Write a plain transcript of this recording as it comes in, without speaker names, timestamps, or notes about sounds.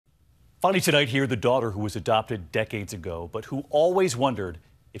Finally tonight here, the daughter who was adopted decades ago, but who always wondered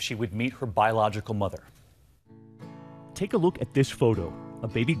if she would meet her biological mother. Take a look at this photo. A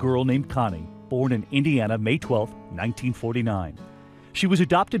baby girl named Connie, born in Indiana, May 12, 1949. She was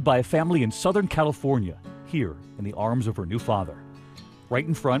adopted by a family in Southern California, here in the arms of her new father. Right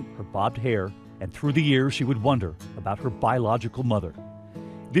in front, her bobbed hair, and through the years she would wonder about her biological mother.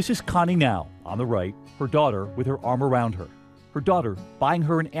 This is Connie now, on the right, her daughter with her arm around her. Her daughter buying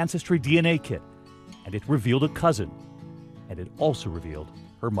her an Ancestry DNA kit, and it revealed a cousin, and it also revealed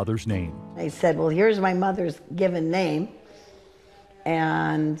her mother's name. I said, well, here's my mother's given name,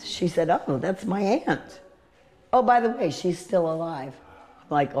 and she said, oh, that's my aunt. Oh, by the way, she's still alive. I'm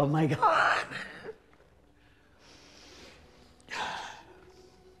like, oh my God.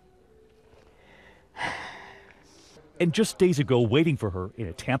 And just days ago, waiting for her in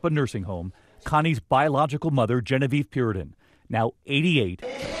a Tampa nursing home, Connie's biological mother, Genevieve Puritan, now 88,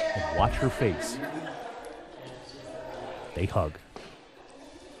 and watch her face. They hug.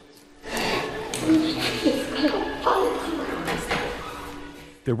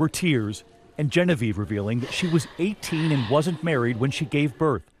 There were tears, and Genevieve revealing that she was 18 and wasn't married when she gave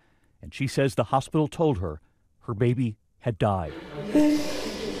birth. And she says the hospital told her her baby had died.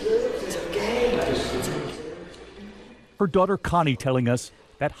 It's okay. Her daughter Connie telling us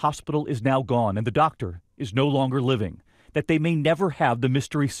that hospital is now gone and the doctor is no longer living, that they may never have the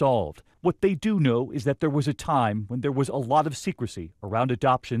mystery solved. What they do know is that there was a time when there was a lot of secrecy around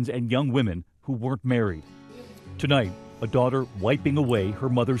adoptions and young women who weren't married. Tonight, a daughter wiping away her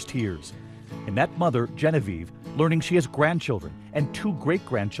mother's tears. And that mother, Genevieve, learning she has grandchildren and 2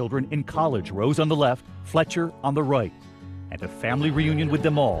 great-grandchildren in college, Rose on the left, Fletcher on the right. And a family reunion with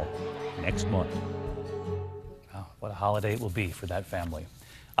them all next month. Oh, what a holiday it will be for that family.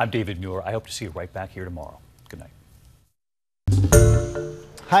 I'm David Muir. I hope to see you right back here tomorrow. Good night.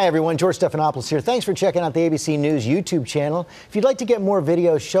 Hi everyone, George Stephanopoulos here. Thanks for checking out the ABC News YouTube channel. If you'd like to get more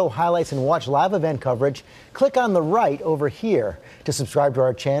videos, show highlights, and watch live event coverage, click on the right over here to subscribe to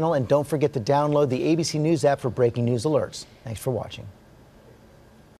our channel, and don't forget to download the ABC News app for breaking news alerts. Thanks for watching.